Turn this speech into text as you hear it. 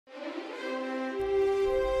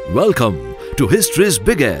Welcome to history's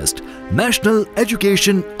biggest National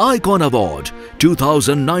Education Icon Award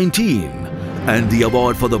 2019 and the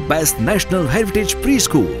award for the Best National Heritage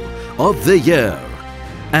Preschool of the Year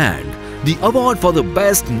and the award for the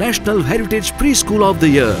Best National Heritage Preschool of the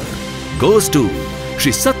Year goes to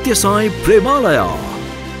Shree Satya Sai Premalaya.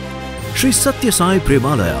 Shree Satya Sai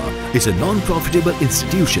Premalaya is a non-profitable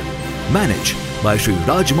institution managed by Shree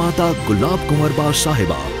Rajmata Gulabkunverba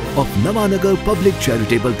Saheba of Nawanagar Public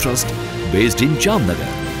Charitable Trust based in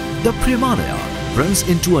Jamnagar. The Premalaya runs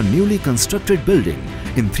into a newly constructed building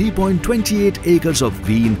in 3.28 acres of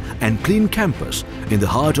green and clean campus in the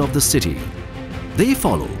heart of the city. They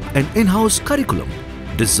follow an in-house curriculum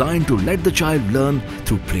designed to let the child learn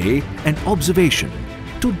through play and observation,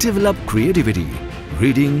 to develop creativity,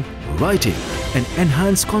 reading, writing and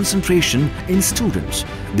enhance concentration in students.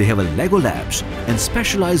 They have a Lego labs and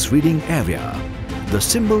specialized reading area. The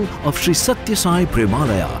symbol of Shree Satya Sai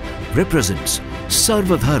Premalaya represents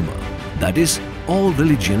Sarva Dharma, that is, all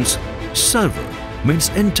religions. Sarva means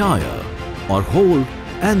entire or whole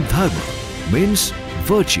and Dharma means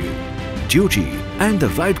virtue, duty and the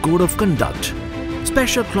right code of conduct.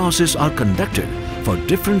 Special classes are conducted for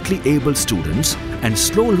differently abled students and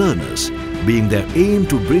slow learners, being their aim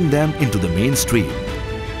to bring them into the mainstream.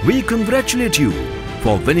 We congratulate you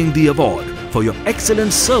for winning the award for your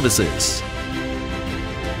excellent services.